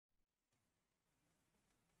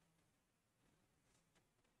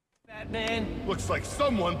Batman. Looks like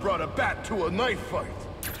someone brought a bat to a knife fight.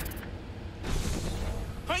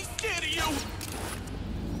 I'm scared of you.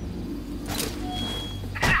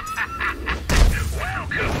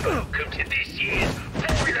 Welcome to this year's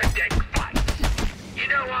Boiler Deck Fights. You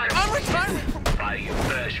know I'm retiring from you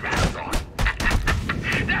first round on.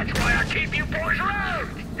 That's why I keep you boys around.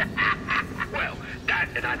 Well, that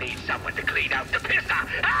and I need someone to clean out the pisser.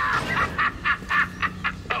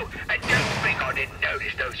 Oh, and don't think I didn't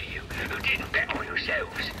notice those of you who didn't bet on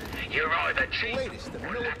yourselves. You're either cheap Latest, the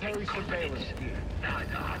or lacking military confidence. surveillance gear.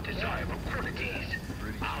 Neither are desirable qualities.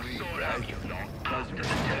 I'll sort out you lot after the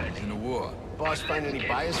tourney. In the war. Boss find any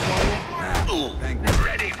bias for you? Thank you.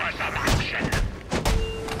 Ready for some action?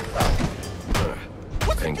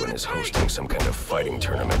 Penguin is hosting some kind of fighting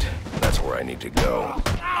tournament. That's where I need to go.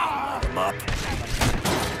 Line him up.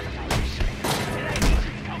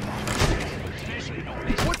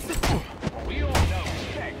 What's the... We all know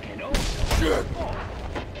Spec can also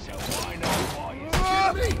so why not buy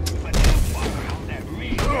it? But don't fuck around that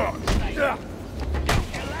real estate. Don't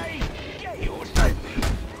delay, get yourself.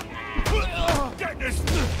 Get this...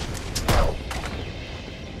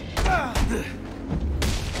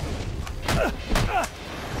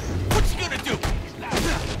 What you gonna do?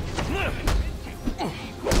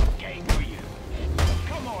 Game for you.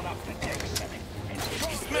 Come on up to deck 7 and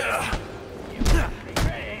trust me.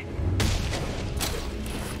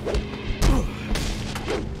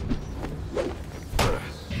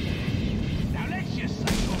 Now let's just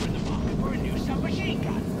say you're in the market for a new submachine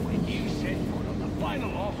gun. When you set foot on the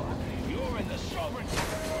final offer, you're in the sovereign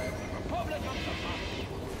Republic of Somalia.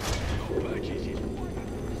 Your purchase is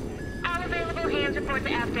All available hands report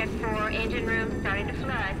to Aspect 4. Engine room starting to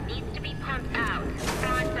flood. Needs to be pumped out.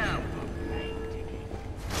 Pronto.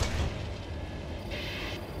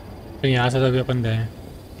 तो यहाँ से तो भी अपन गए हैं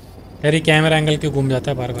यार। ये camera angle क्यों घूम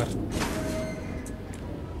जाता है बार बार?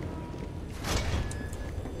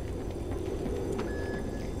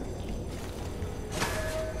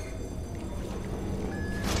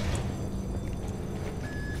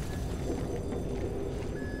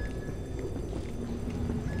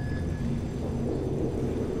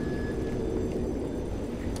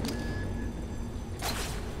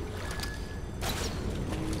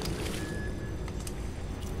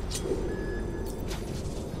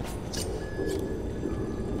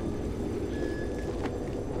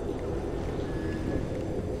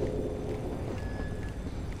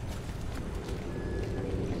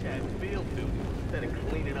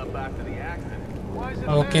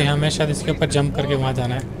 ओके हमें शायद इसके ऊपर जंप करके वहाँ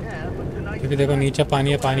जाना है क्योंकि देखो नीचे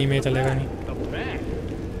पानी है, पानी में चलेगा नहीं।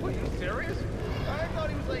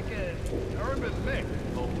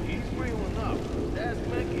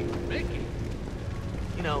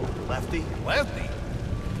 Lefty? Lefty.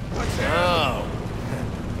 What's that?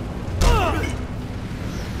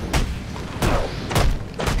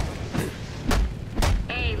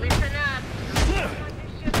 Hey, listen up.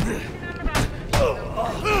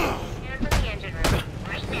 Hands in the engine room.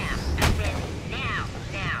 Right now. That's it. Now.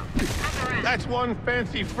 Up around. That's one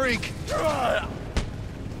fancy freak.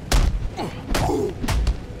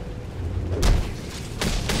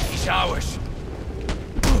 He's ours.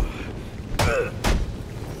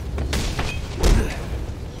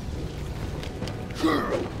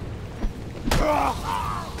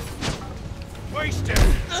 Wasted.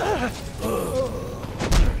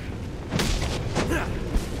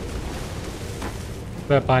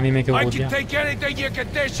 पानी में क्यों I कूद can गया? take anything you can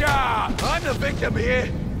dish out. I'm the victim here.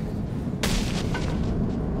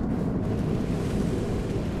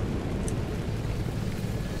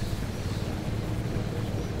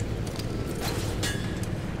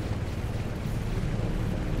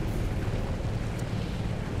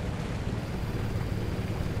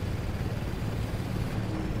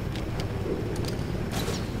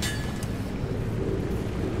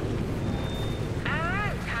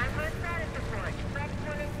 Alright, time for a status report. Deck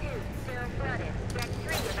 1 and 2 still flooded. Deck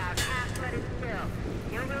 3 about half flooded still.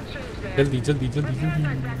 No real change there. जल्दी जल्दी जल्दी Repairs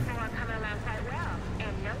जल्दी। on Deck 4 are coming along quite well.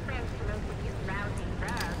 And no thanks to most of you lousy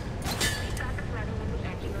bugs. We've got the flooding in the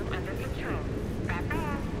engine room under control. That's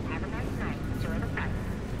all. Have a nice night. Enjoy the fight.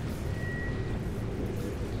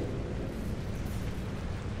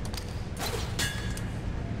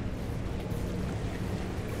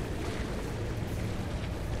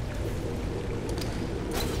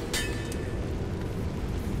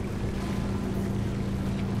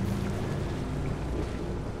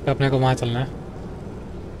 तो अपने को वहाँ चलना है।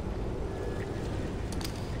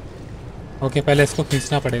 Okay पहले इसको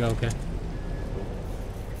खींचना पड़ेगा। ओके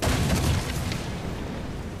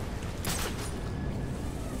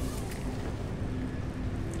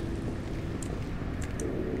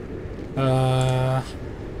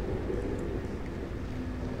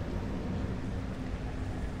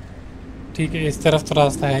ठीक है, इस तरफ तो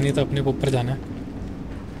रास्ता है नहीं, तो अपने को ऊपर जाना है।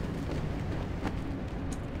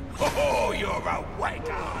 Oh, you're a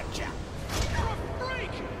wanker, aren't you? You're a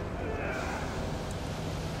freak!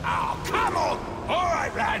 Oh, come on! All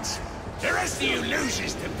right, lads. The rest of you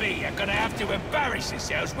losers to be are gonna have to embarrass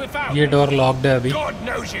yourselves without ये me. डोर लॉक्ड है अभी। God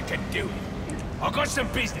knows you can do it. I've got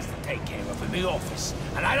some business to take care of in the office,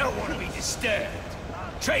 and I don't want to be disturbed.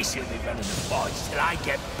 Tracy will be running the fights till I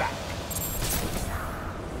get back.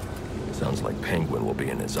 Sounds like Penguin will be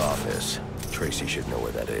in his office. Tracy should know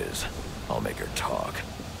where that is. I'll make her talk.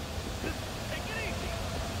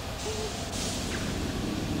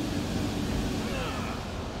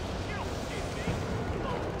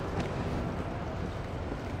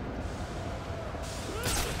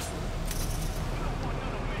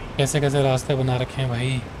 कैसे कैसे रास्ते बना रखे हैं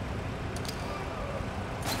भाई।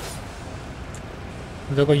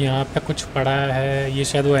 देखो यहाँ पे कुछ पड़ा है, ये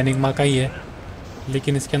शायद वो एनिग्मा का ही है,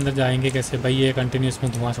 लेकिन इसके अंदर जाएंगे कैसे भाई? ये कंटिन्यूस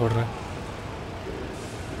में धुआं छोड़ रहा है।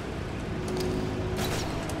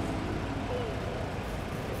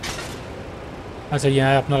 अच्छा, यहाँ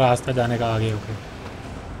है अपना रास्ता जाने का आगे। Okay,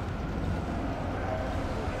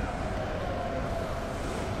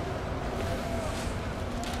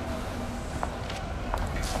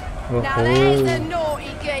 Now there's a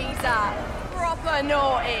naughty geezer. Proper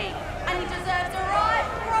naughty. And he deserves a right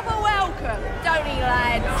proper welcome, don't he,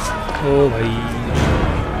 lads? ओ भाई,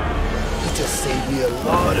 You just saved me a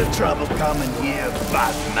lot of trouble coming here,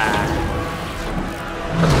 Batman.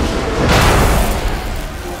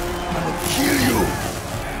 I'm gonna kill you.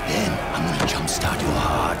 Then I'm gonna jumpstart your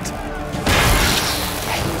heart.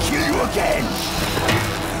 And kill you again.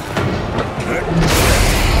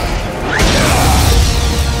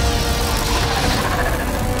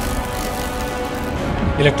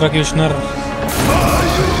 इलेक्ट्रोक्यूशनर। Are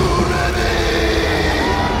you ready?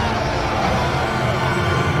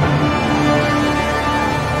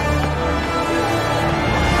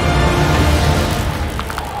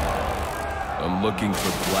 I'm looking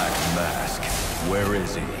for Black Mask. Where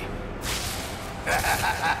is he?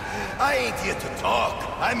 I ain't here to talk.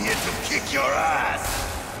 I'm here to kick your ass.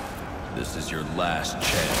 This is your last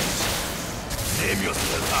chance. Name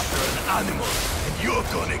yourself after an animal, and you're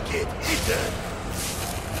gonna get eaten.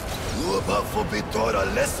 You about to be taught a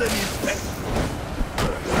lesson in pet.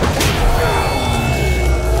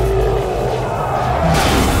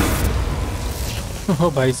 ओ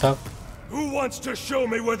भाई साहब, Who wants to show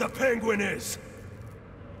me where the Penguin is?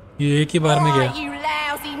 ये एक ही बार में गया। Alright, you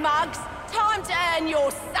lousy mugs. Time to earn your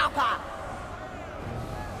supper.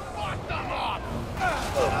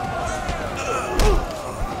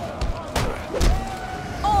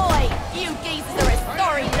 Oi, you geezers are a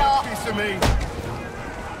sorry lot. Piece of me.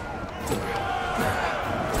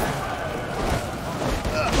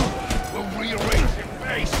 We'll rearrange your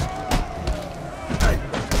face.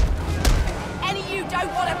 Any of you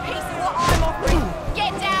don't want a piece of what I'm offering,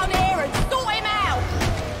 get down here and sort him out.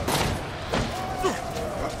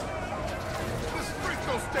 This freak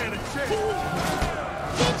don't stand a chance.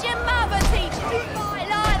 Did your mother teach you to fight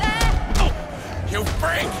like that? You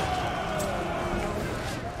freak!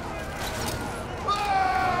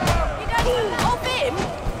 You don't want that off him?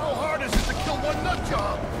 How hard is it to kill one nut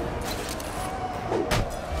job?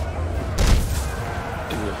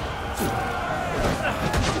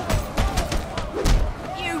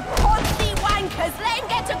 You poncy wankers, let him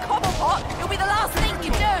get to Cobblepot. It'll be the last thing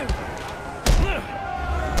you do.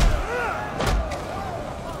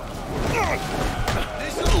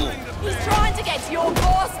 He's trying to get to your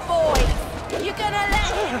boss, boy. You're gonna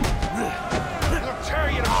let him? They'll tear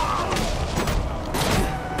you off.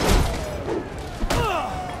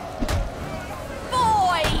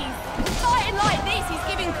 Boys! Fighting like this is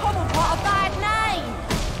giving Cobblepot a bad name.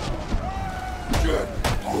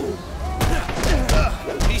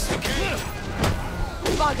 Piece of cake!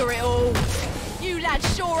 Bugger it all. You lads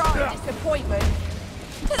sure are a disappointment.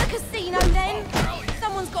 To the casino then.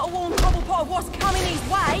 Someone's got to warn Cobblepot of what's coming his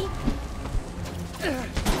way.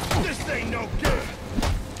 This ain't no good.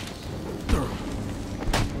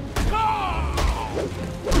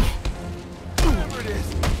 Whatever it is,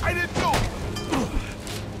 I didn't do it.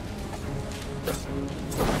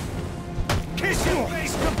 Kiss your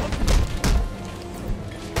face!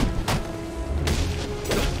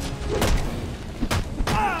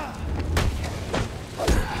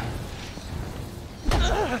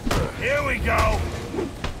 Here we go.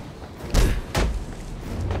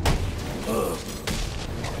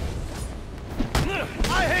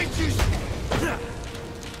 I hate you.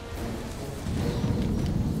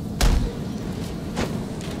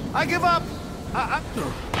 I give up.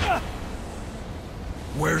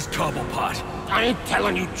 Where's Cobblepot? I ain't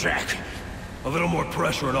telling you, Jack. A little more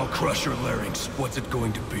pressure and I'll crush your larynx. What's it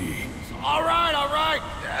going to be? All right.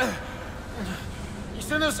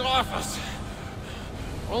 He's in his office.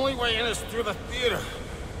 Only way in is through the theater,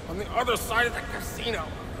 on the other side of the casino.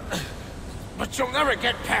 But you'll never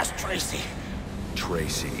get past Tracy.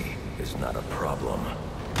 Tracy is not a problem.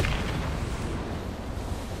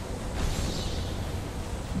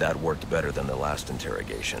 That worked better than the last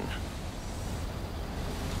interrogation.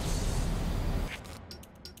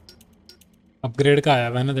 Upgrade का आया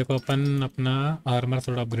हुआ है ना, देखो अपन अपना armour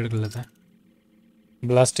थोड़ा upgrade कर लेते हैं.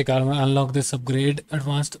 Ballistic armor, unlock this upgrade.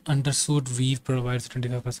 Advanced undersuit weave provides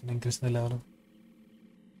 25% increase in the level.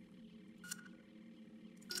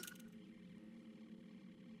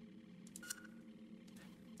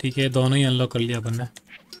 ठीक है, दोनों ही अनलॉक कर लिया अपन ने.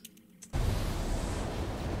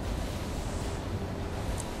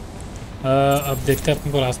 अब देखते हैं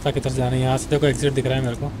अपन को रास्ता किधर जाना है. यहाँ से देखो एग्जिट दिख रहा है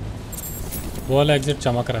मेरे को, वो वाला एग्जिट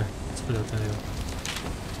चमक रहा है. इस पर जाते हैं. देखो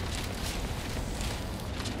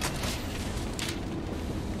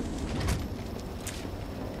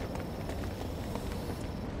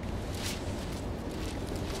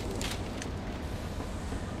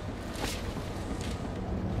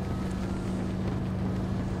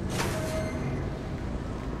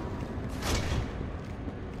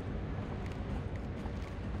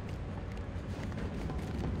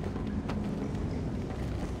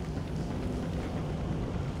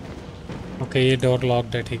ओके, ये डोर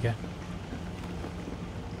लॉक्ड है. ठीक है,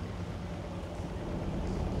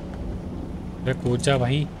 अरे कूद जा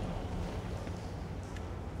भाई.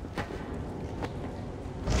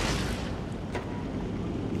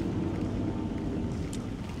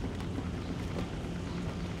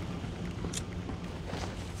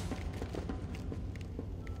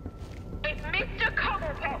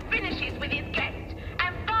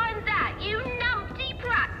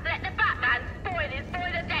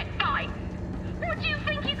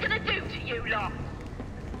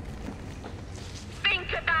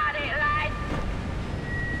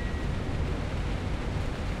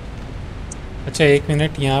 अच्छा 1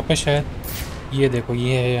 मिनट, यहाँ पे शायद ये देखो,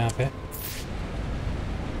 ये है यहाँ पे.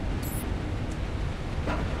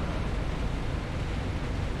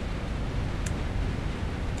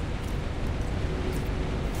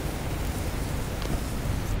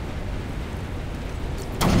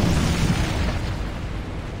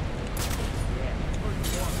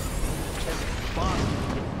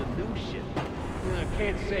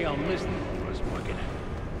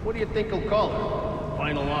 What do you think he'll call it?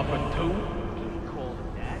 Final offer 2?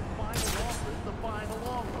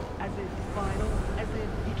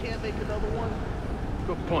 Make another one?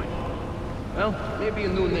 Good point. Well, maybe a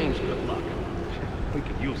new name's good luck. We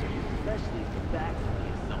could use it. Especially if the back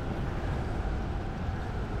is something.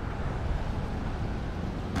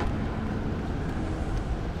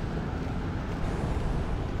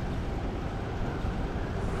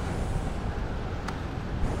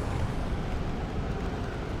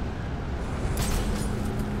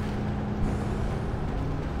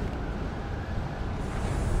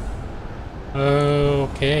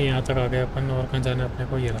 Okay, यहाँ तक आ गए अपन. और कहाँ जाना है अपने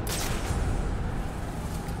को? ये रहा.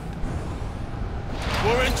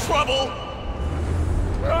 We're in trouble.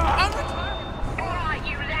 All right,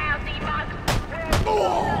 you lousy mug. I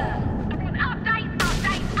want updates.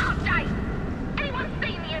 Anyone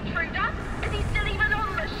seen the intruder? Is he still even on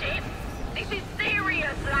the ship? This is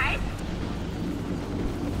serious, lad.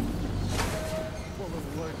 Full of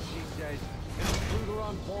words, she says. An intruder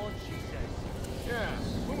on board, she says. Yeah.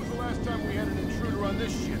 When was the last time we had an intruder on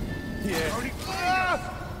this ship? Yeah.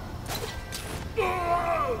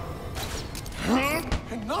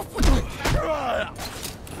 Enough with the...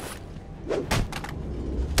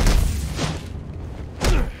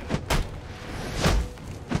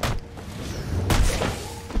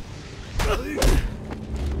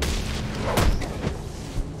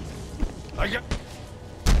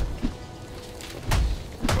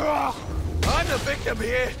 I'm the victim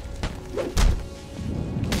here.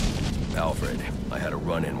 Alfred, I had a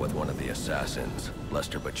run-in with one of the assassins,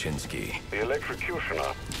 Lester Baczynski. The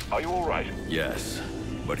electrocutioner. Are you all right? Yes,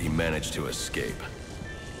 but he managed to escape.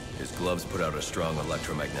 His gloves put out a strong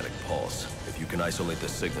electromagnetic pulse. If you can isolate the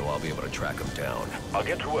signal, I'll be able to track him down. I'll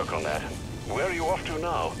get to work on that. Where are you off to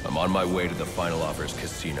now? I'm on my way to the Final Offers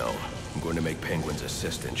casino. I'm going to make Penguin's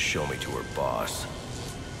assistant show me to her boss.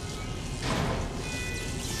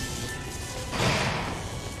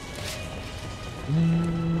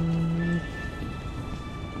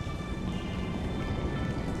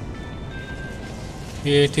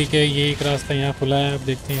 ये ठीक है, ये एक रास्ता यहाँ खुला है. अब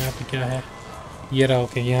देखते हैं यहाँ पे क्या है. ये रहा.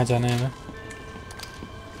 ओके, यहाँ जाना है हमें.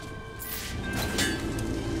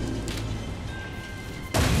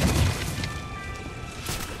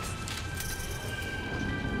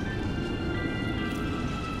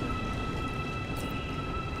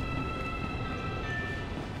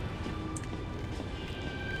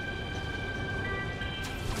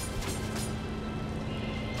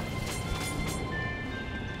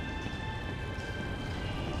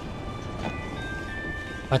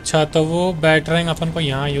 अच्छा तो वो बैटरिंग अपन को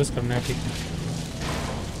यहाँ यूज़ करना है, ठीक है।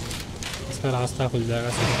 इसका रास्ता खुल जाएगा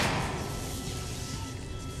सीधा।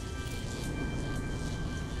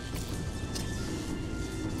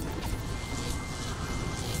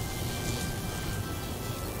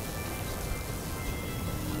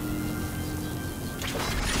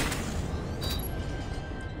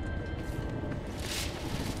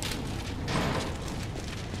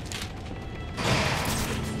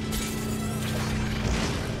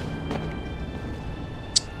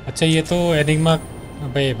 अच्छा ये तो एनिग्मा,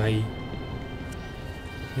 अबे भाई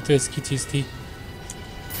ये तो इसकी चीज़ थी।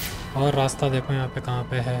 और रास्ता देखो यहाँ पे कहाँ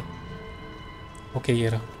पे है। ओके ये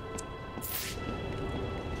रहा।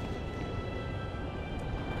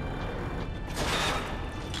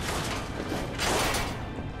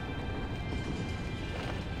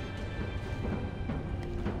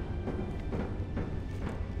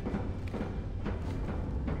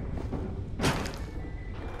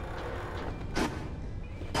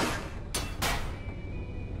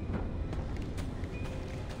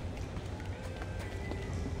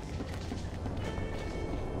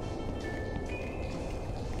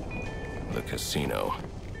 Casino.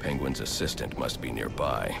 Penguin's assistant must be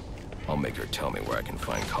nearby. I'll make her tell me where I can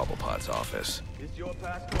find Cobblepot's office. This your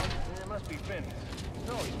passport? It must be finished.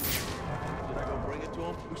 No, did I go bring it to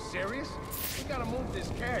him? You serious? We gotta move this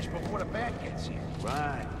cash before the bat gets here.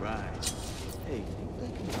 Right, right. Hey, you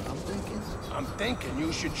thinking what I'm thinking? I'm thinking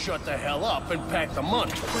you should shut the hell up and pack the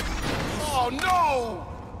money. Oh, no!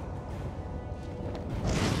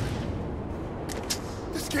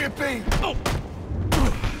 This can't be! Oh!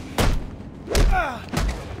 Ah!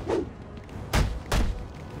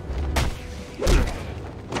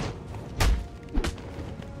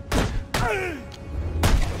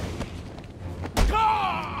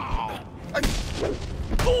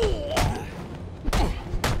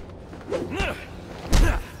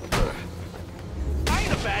 I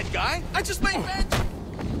ain't a bad guy. I just made bad.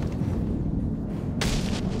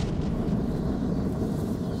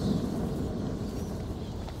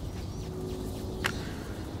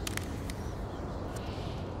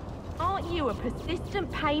 Aren't you a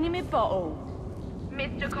persistent pain in my bottle?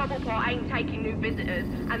 Mr. Cobblepot ain't taking new visitors,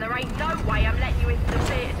 and there ain't no way I'm letting you into the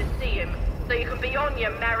theatre to see him, so you can be on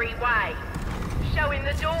your merry way. Show him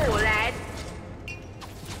the door, lad.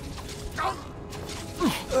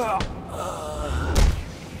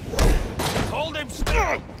 Hold him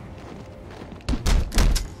still!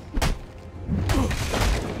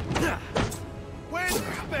 Where's the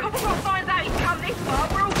spin? Cobblepot finds out he's come this far,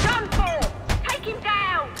 we're all done for! Take him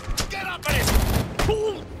down! Get up at it!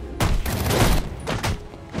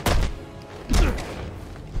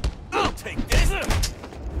 I'll take this.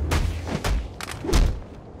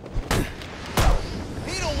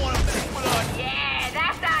 He don't want to mess with us. Yeah,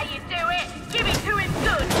 that's how you do it! Give it to him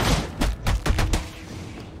good!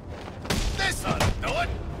 This ought to do it.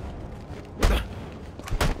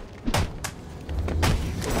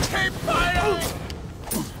 Keep firing!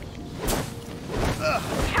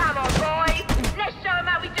 Come on, boys! Let's show him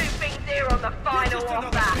how we do things here on the final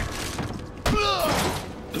offer!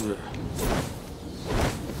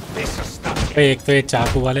 This is stuff. एक तो ये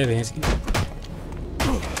चाकू वाले range की।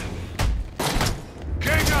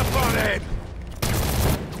 King up on him!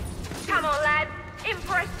 Come on, lad!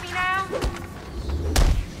 Impress me now!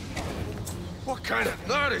 What kind of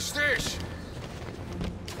nut is this?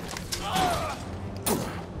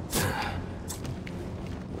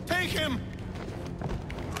 Take him!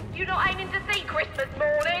 You not aiming to see Christmas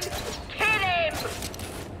morning? Kill him!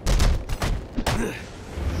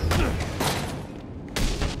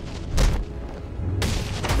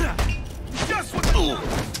 Just what the...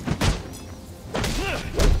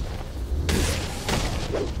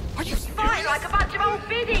 Are you Fight serious? like a bunch of old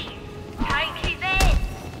biddies! Take his head!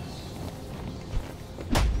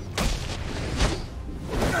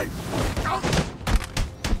 Hey!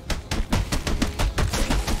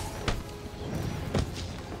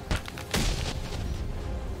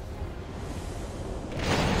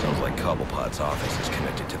 Sounds like Cobblepot's office is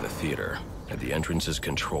connected to the theater, and the entrance is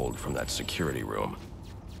controlled from that security room.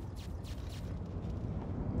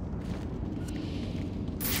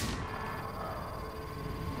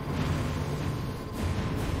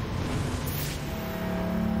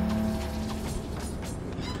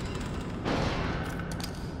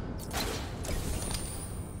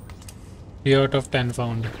 Three out of 10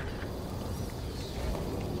 found।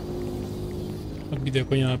 अभी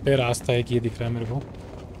देखो यहाँ पे रास्ता एक ये दिख रहा है मेरे को।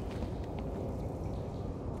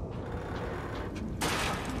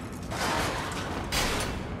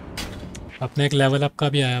 अपने एक लेवल अप का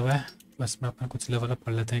भी आया हुआ है, बस मैं अपना कुछ लेवल अप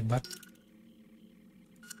कर लेते हैं एक बार।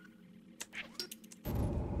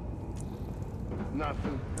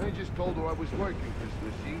 Nothing. I just told her I was working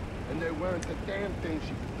Christmas Eve, and there weren't a damn thing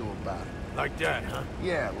she could do about it. Like that, huh?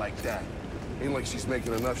 Yeah, like that. Ain't like she's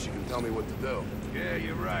making enough she can tell me what to do. Yeah,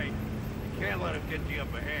 you're right. You can't let him get the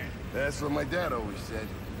upper hand. That's what my dad always said.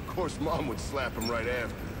 Of course, Mom would slap him right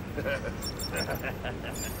after.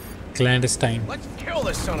 Clandestine. Let's kill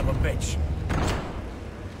this son of a bitch.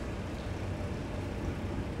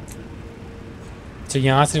 अच्छा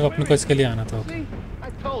यहाँ सिर्फ अपने को इसके लिए आना था. See?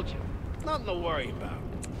 I told you. Nothing to worry about.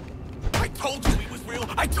 I told you he was real.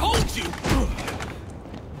 I told you.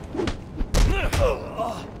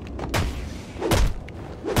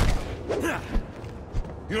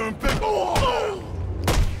 You're in big...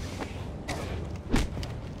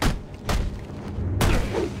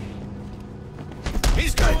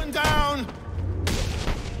 He's going down.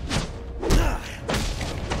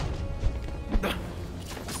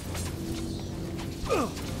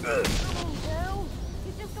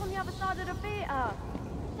 Side of the theater.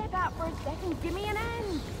 Step out for a second, give me an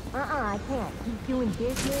hand. I can't. He's doing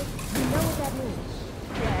business. You know what that means?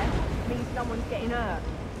 Yeah, means someone's getting hurt.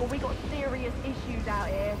 But we got serious issues out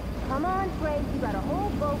here. Come on, Trace, you got a whole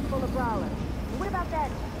boat full of brawlers. What about that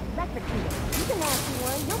electrocutor? You can have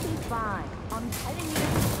one, you'll be fine. I'm telling you,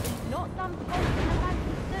 he's not some ghost in a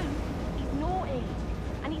fancy suit. He's naughty.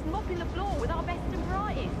 And he's mopping the floor with our best and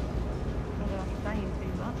brightest. Not that I'm saying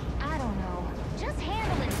too much. I don't know. Just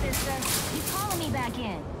handle it, sister. He's calling me back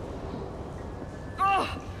in. Oh,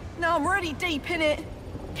 now I'm really deep in it.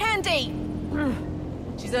 Candy!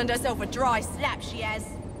 She's earned herself a dry slap, she has.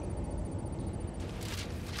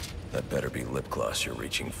 That better be lip gloss you're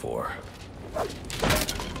reaching for.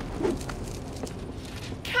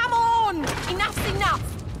 Come on! Enough's enough!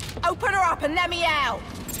 Open her up and let me out!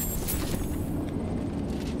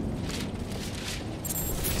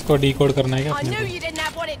 इसको decode करना है क्या? I knew you didn't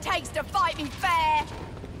have what it takes to fight me fair!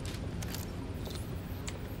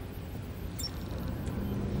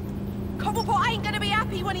 Cobblepot ain't gonna be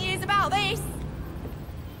happy when he hears about this!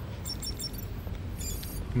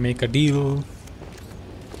 Make a deal.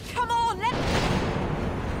 Come on, let me...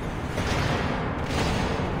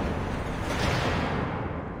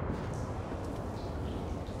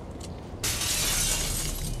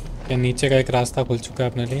 क्या नीचे का एक रास्ता खुल चुका है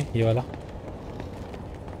अपने लिए, ये वाला.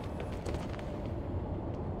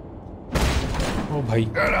 Oh, bhai.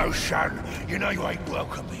 Hello, son. You know you ain't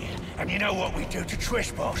welcome here. And you know what we do to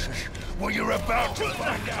trespassers? Well, you're about to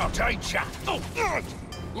find out, ain't ya?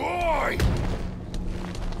 Oi!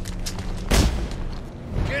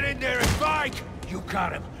 Get in there and fight! You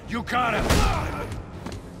got him. You got him.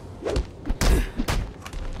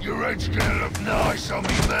 Your head's gonna look nice on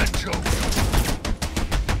me mantle.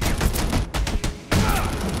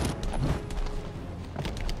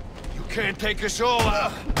 You can't take us all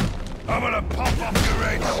out. I'm gonna pop off your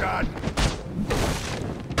head, son.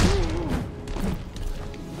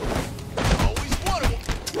 Always wanted it.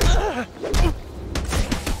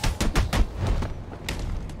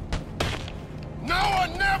 No or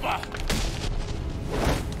never!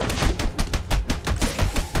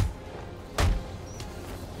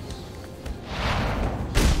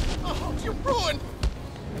 Oh, you're ruined.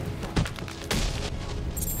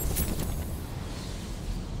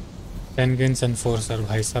 पेनग्विन्स enforcer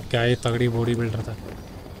भाई साहब क्या ये तगड़ी body builder था,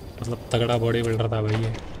 मतलब तगड़ा body builder था भाई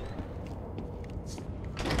ये.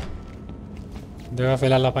 देखा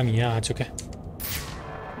फिलहाल अपन यहाँ आ चुके.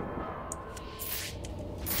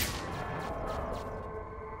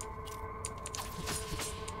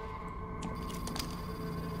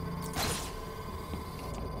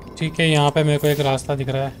 ठीक है, यहाँ पे मेरे को एक रास्ता दिख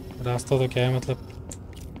रहा है. रास्ता तो क्या है मतलब,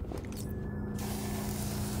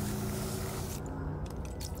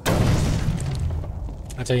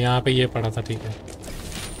 अच्छा यहाँ पे ये पड़ा था. ठीक है,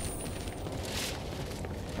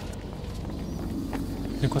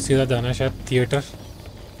 देखो सीधा जाना है शायद theatre.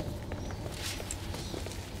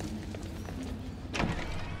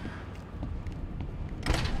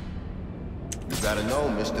 You gotta know,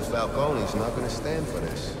 Mr. Falcone's not gonna stand for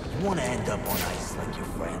this. You wanna end up on ice like your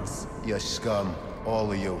friends? You're scum,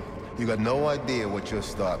 all of you. You got no idea what you're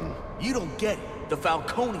starting. You don't get it. The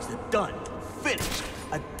Falcones are done. Finished.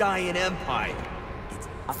 A dying empire. It's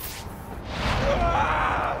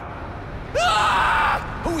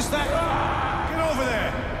Who's that? Get over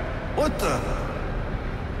there. What the?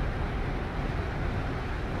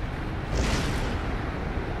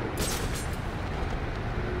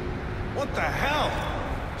 What the hell?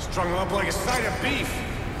 Strung him up like a side of beef.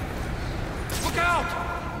 Look out!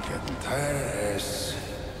 Getting tired of this.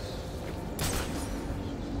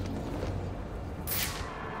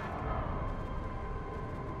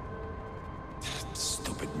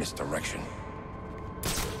 Stupid misdirection.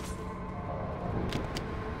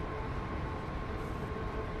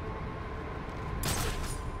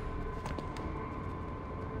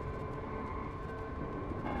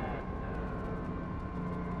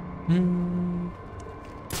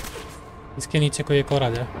 इसके नीचे कोई एक और आ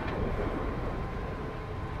जाए।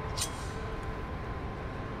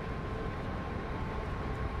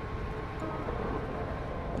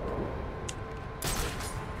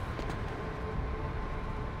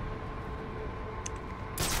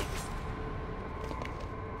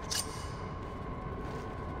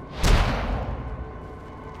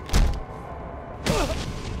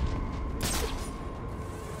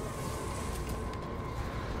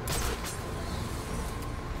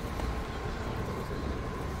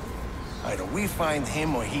 Either we find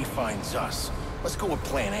him or he finds us. Let's go with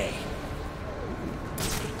plan A.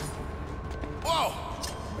 Whoa!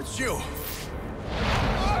 It's you.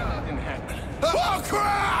 Didn't happen. Oh,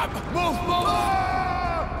 crap! Move, move!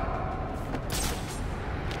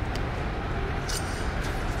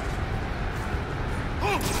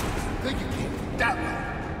 Think you came that way?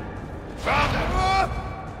 Found him!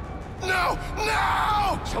 No! No!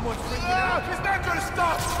 Someone's freaking out. He's not gonna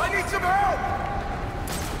stop! I need some help!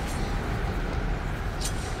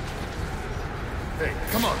 Hey,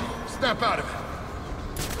 come on. Snap out of it.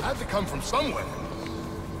 I had to come from somewhere.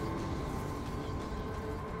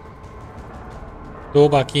 दो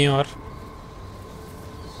बाकी हैं और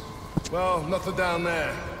Well, nothing down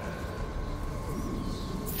there.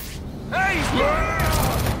 Hey!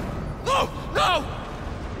 No! No!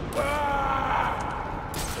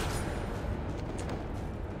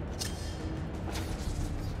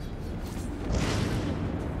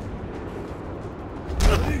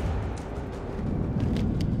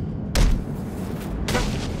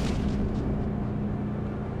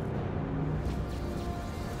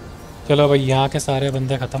 चलो भाई यहाँ के सारे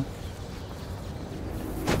बंदे ख़त्म।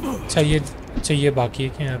 चाहिए बाकी है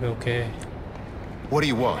क्या यहाँ पे? Okay. What do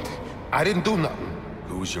you want? I didn't do nothing.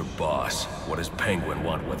 Who's your boss? What does Penguin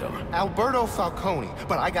want with him? Alberto Falcone,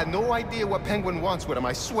 but I got no idea what Penguin wants with him,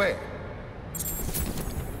 I swear.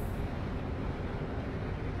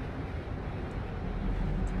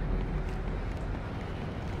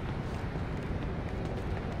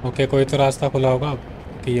 Okay, कोई तो रास्ता खुला होगा अब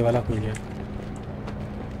कि ये वाला खुल गया।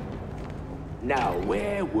 Now,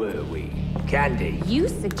 where were we? Candy? You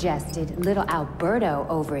suggested little Alberto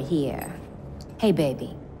over here. Hey, baby.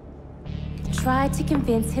 Tried to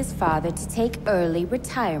convince his father to take early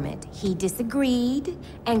retirement. He disagreed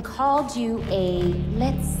and called you a,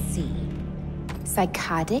 let's see,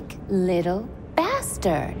 psychotic little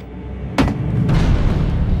bastard.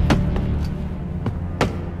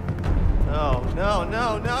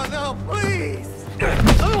 No, please!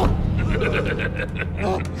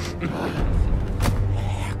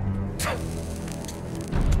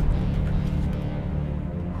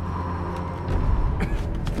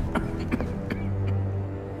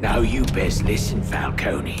 Now you best listen,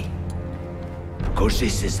 Falcone. 'Cause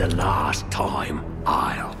this is the last time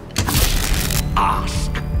I'll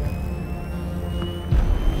ask.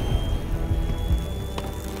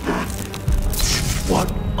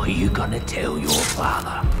 What are you gonna tell your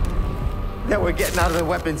father? That we're getting out of the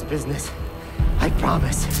weapons business. I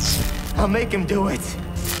promise. I'll make him do it.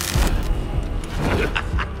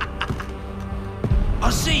 I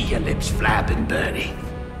see your lips flapping, Bernie.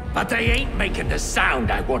 But they ain't making the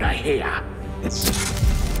sound I want to hear.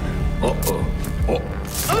 Uh-oh.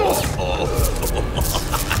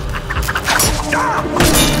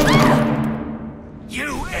 You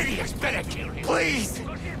idiots better kill him. Please,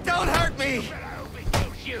 don't hurt me.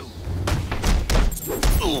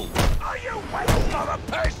 Are you waiting for a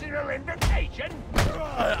personal invitation?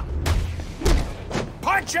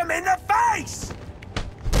 Punch him in the face!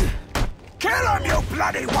 Kill him, you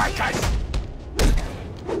bloody wankers!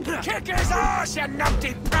 Kick his ass, you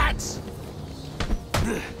numpty brats!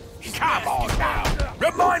 Come on now!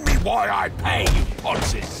 Remind me why I pay you,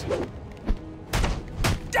 ponces!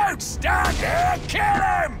 Don't stand there! Kill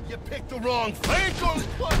him! You picked the wrong flank.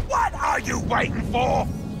 What are you waiting for?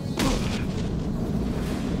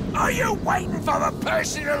 Are you waiting for a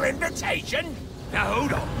personal invitation? Now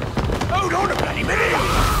hold on. Hold on a bloody minute!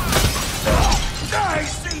 I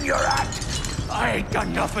seen your act! I ain't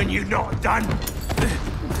done nothing you not done!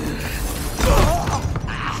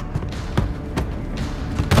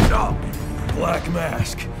 Black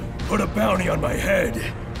Mask. Put a bounty on my head.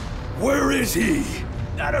 Where is he?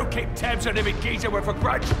 I don't keep tabs on every geezer with a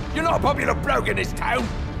grudge. You're not a popular bloke in this town.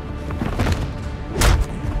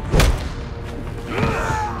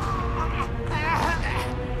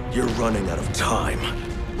 You're running out of time.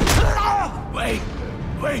 Wait.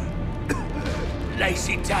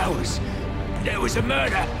 Lacey Towers. There was a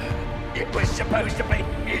murder. It was supposed to be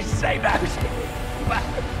his same house.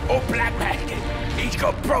 Or Black Mask. He's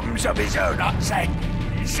got problems of his own, I'd say.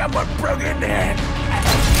 Someone broke in there.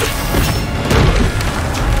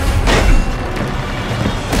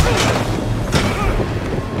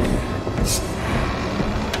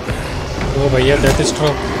 भैया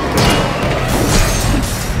Deathstroke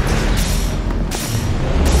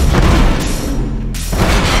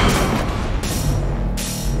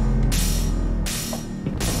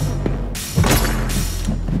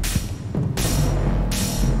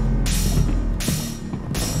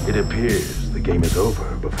It appears the game is over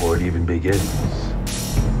before it even begins.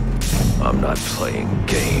 I'm not playing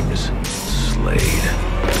games, Slade.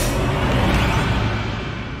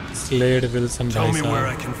 Slade Wilson. Tell me where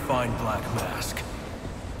I can find Black Mask.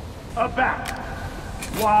 A bat.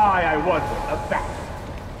 Why I wasn't a bat.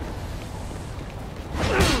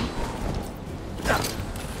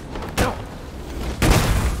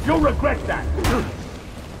 You'll regret that.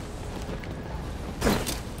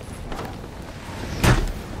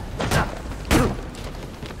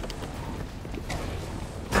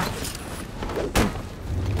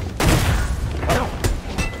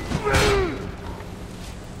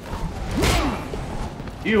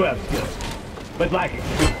 You have skills, but lacking.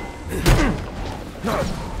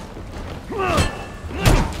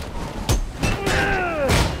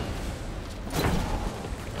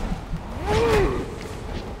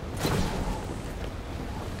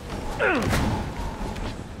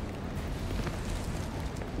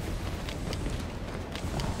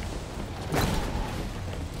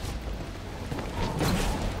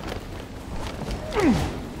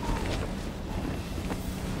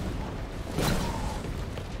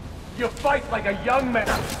 You fight like a young man.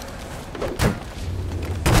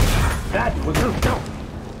 That was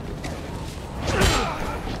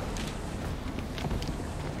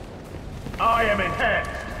I am enhanced.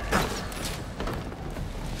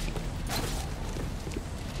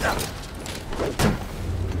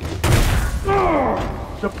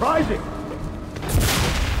 Surprising.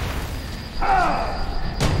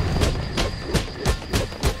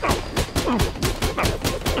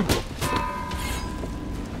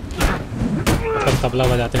 Tabla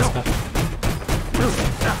बजाते हैं इसका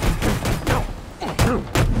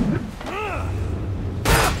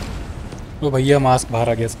वो भैया mask बाहर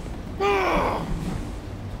आ गया इसका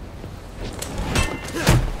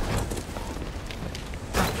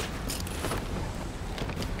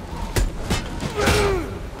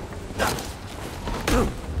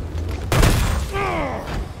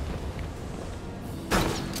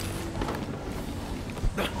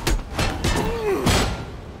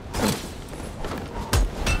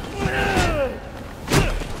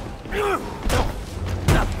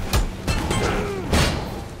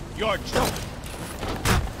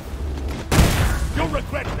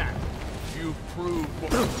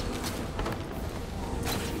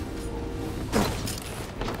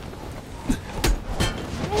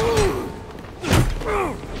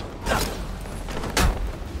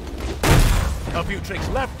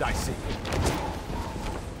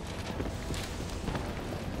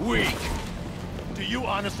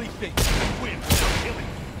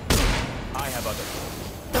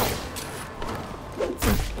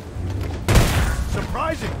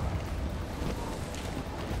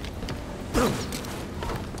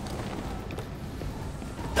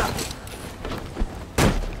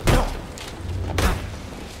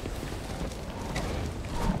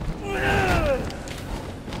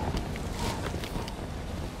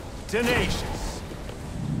Tenacious.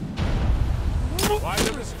 Why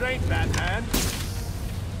the restraint, Batman?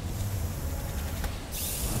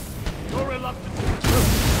 You're reluctant.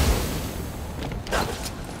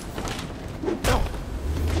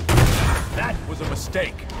 That was a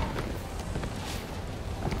mistake.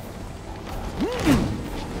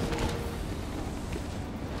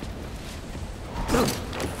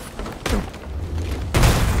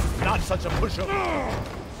 Not such a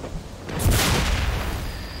pushover.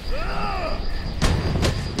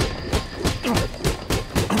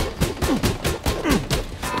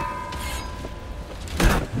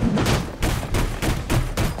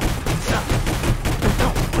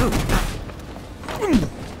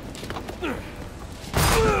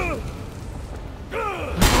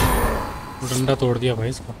 डंडा तोड़ दिया भाई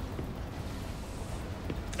इसका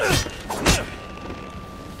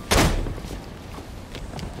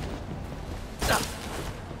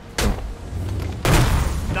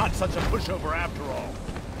Not such a pushover after all.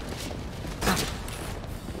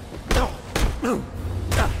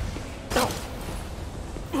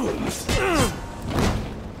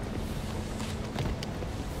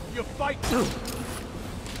 You fight.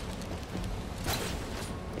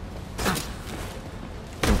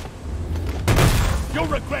 You'll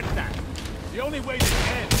regret that. The only way to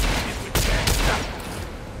end is with death.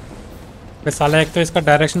 बे साला एक तो इसका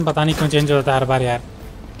direction पता नहीं क्यों चेंज होता है हर बार यार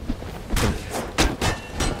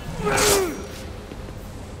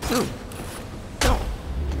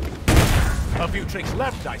tricks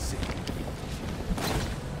left, I see.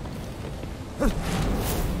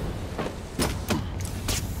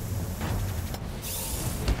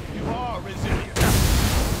 You are resilient.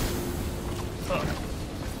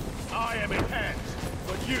 I am enhanced,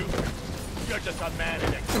 but you're just a man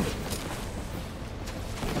in exile.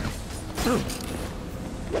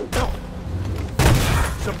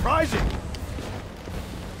 Surprising.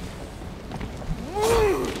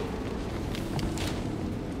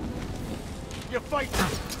 You fight.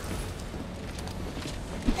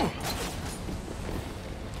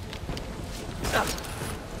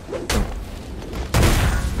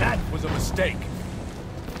 That was a mistake.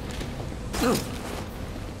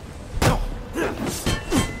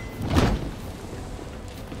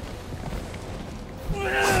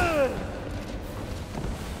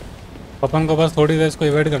 अपन को बस थोड़ी देर इसको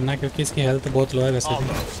इवेट करना है क्योंकि इसकी हेल्थ बहुत लो है वैसे भी।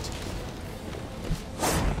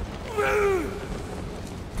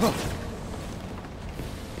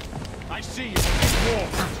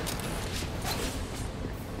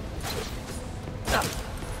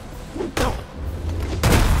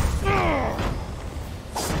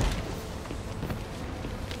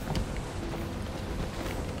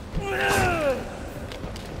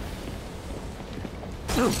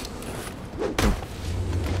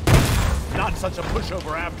 Such a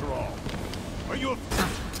pushover after all. Are you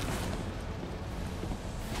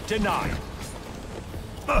denied?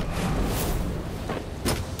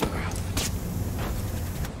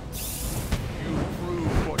 You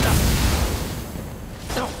prove what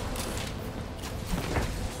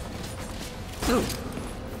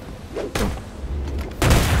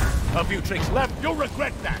a few tricks left, you'll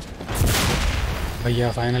regret that.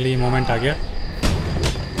 भैया फाइनली मोमेंट आ गया।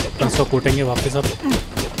 इसको कूटेंगे वापस अब।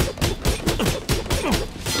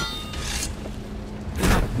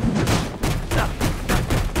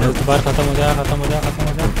 एक बार खत्म हो जाए, खत्म हो जाए, खत्म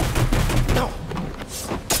हो जाए।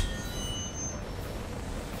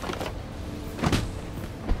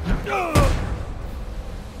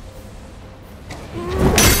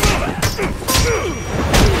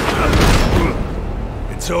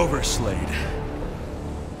 It's over, Slade.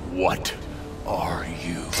 What are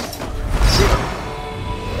you?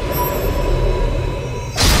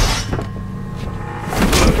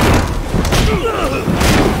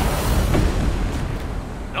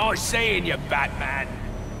 Nice seeing you, Batman.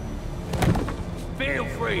 Feel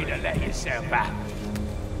free to let yourself out.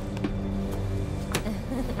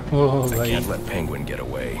 I can't let Penguin get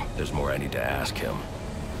away. There's more I need to ask him.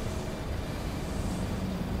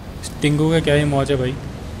 स्टिंगू का क्या ही मौज है भाई।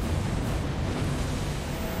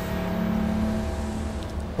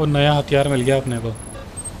 वो नया हथियार मिल गया अपने को,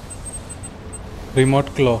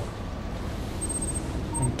 रिमोट क्लॉ।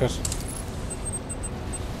 एंटर।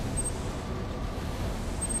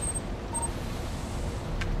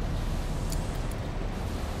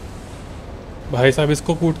 भाई साहब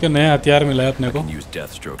इसको कूट के नया हथियार मिला है अपने को। Use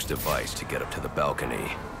DeathStroke's device to get up to the balcony.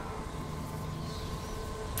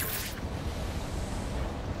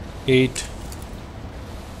 8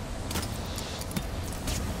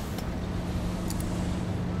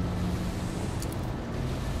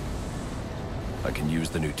 I can use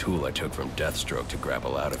the new tool I took from DeathStroke to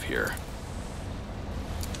grapple out of here.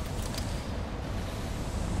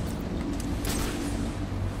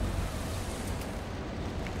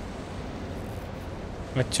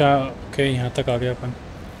 अच्छा ओके, यहाँ तक आ गया अपन।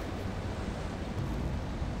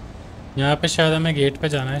 यहाँ पे शायद हमें गेट पे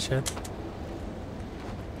जाना है शायद।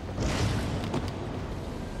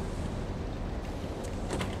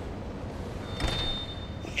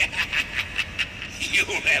 You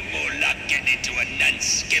have more luck getting into a nun's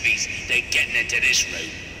skivvies than getting into this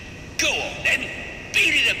room. Go on then,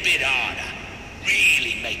 beat it a bit harder.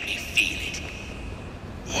 Really make me feel it.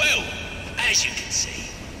 Well, as you can see,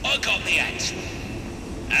 I got the answer.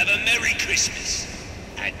 Have a Merry Christmas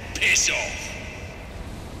and piss off.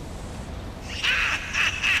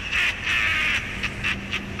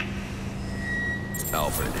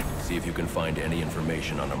 Alfred, see if you can find any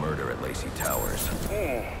information on a murder at Lacey Towers.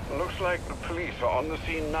 Looks like the police are on the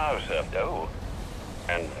scene now, sir. Oh,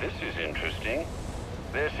 and this is interesting.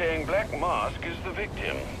 They're saying Black Mask is the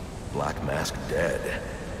victim. Black Mask dead.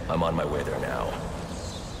 I'm on my way there now.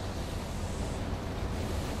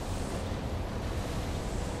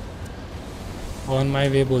 On my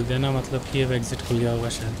वे बोल देना, मतलब कि अब exit खुल गया होगा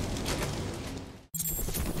शायद।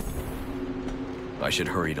 I should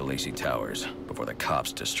hurry to Lacey Towers before the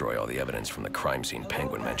cops destroy all the evidence from the crime scene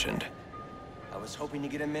Penguin mentioned. I was hoping to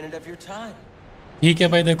get a minute of your time. ठीक है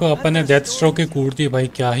भाई, देखो अपन ने डेथ स्ट्रोक की कूट दी भाई,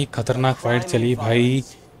 क्या ही खतरनाक फाइट चली भाई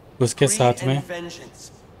उसके साथ में।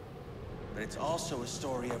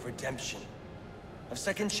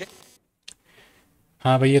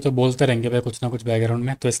 हाँ भाई, ये तो बोलते रहेंगे भाई कुछ ना कुछ बैकग्राउंड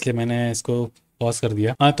में, तो इसलिए मैंने इसको पॉज कर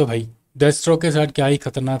दिया। हाँ तो भाई डेथस्ट्रोक के साथ क्या ही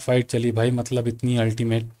खतरनाक फाइट चली भाई, मतलब इतनी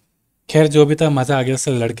अल्टीमेट। खैर जो भी था मज़ा आ गया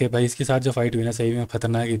उससे लड़के भाई। इसके साथ जो फाइट हुई ना सही में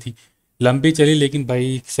खतरनाक ही थी, लंबी चली लेकिन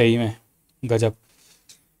भाई सही में गजब।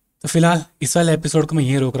 तो फिलहाल इस वाले एपिसोड को मैं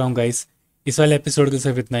यहीं रोक रहा हूँ गाइस। इस वाले एपिसोड के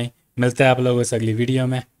सिर्फ इतना ही। मिलता है आप लोगों से अगली वीडियो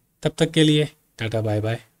में, तब तक के लिए टाटा बाय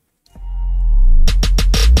बाय।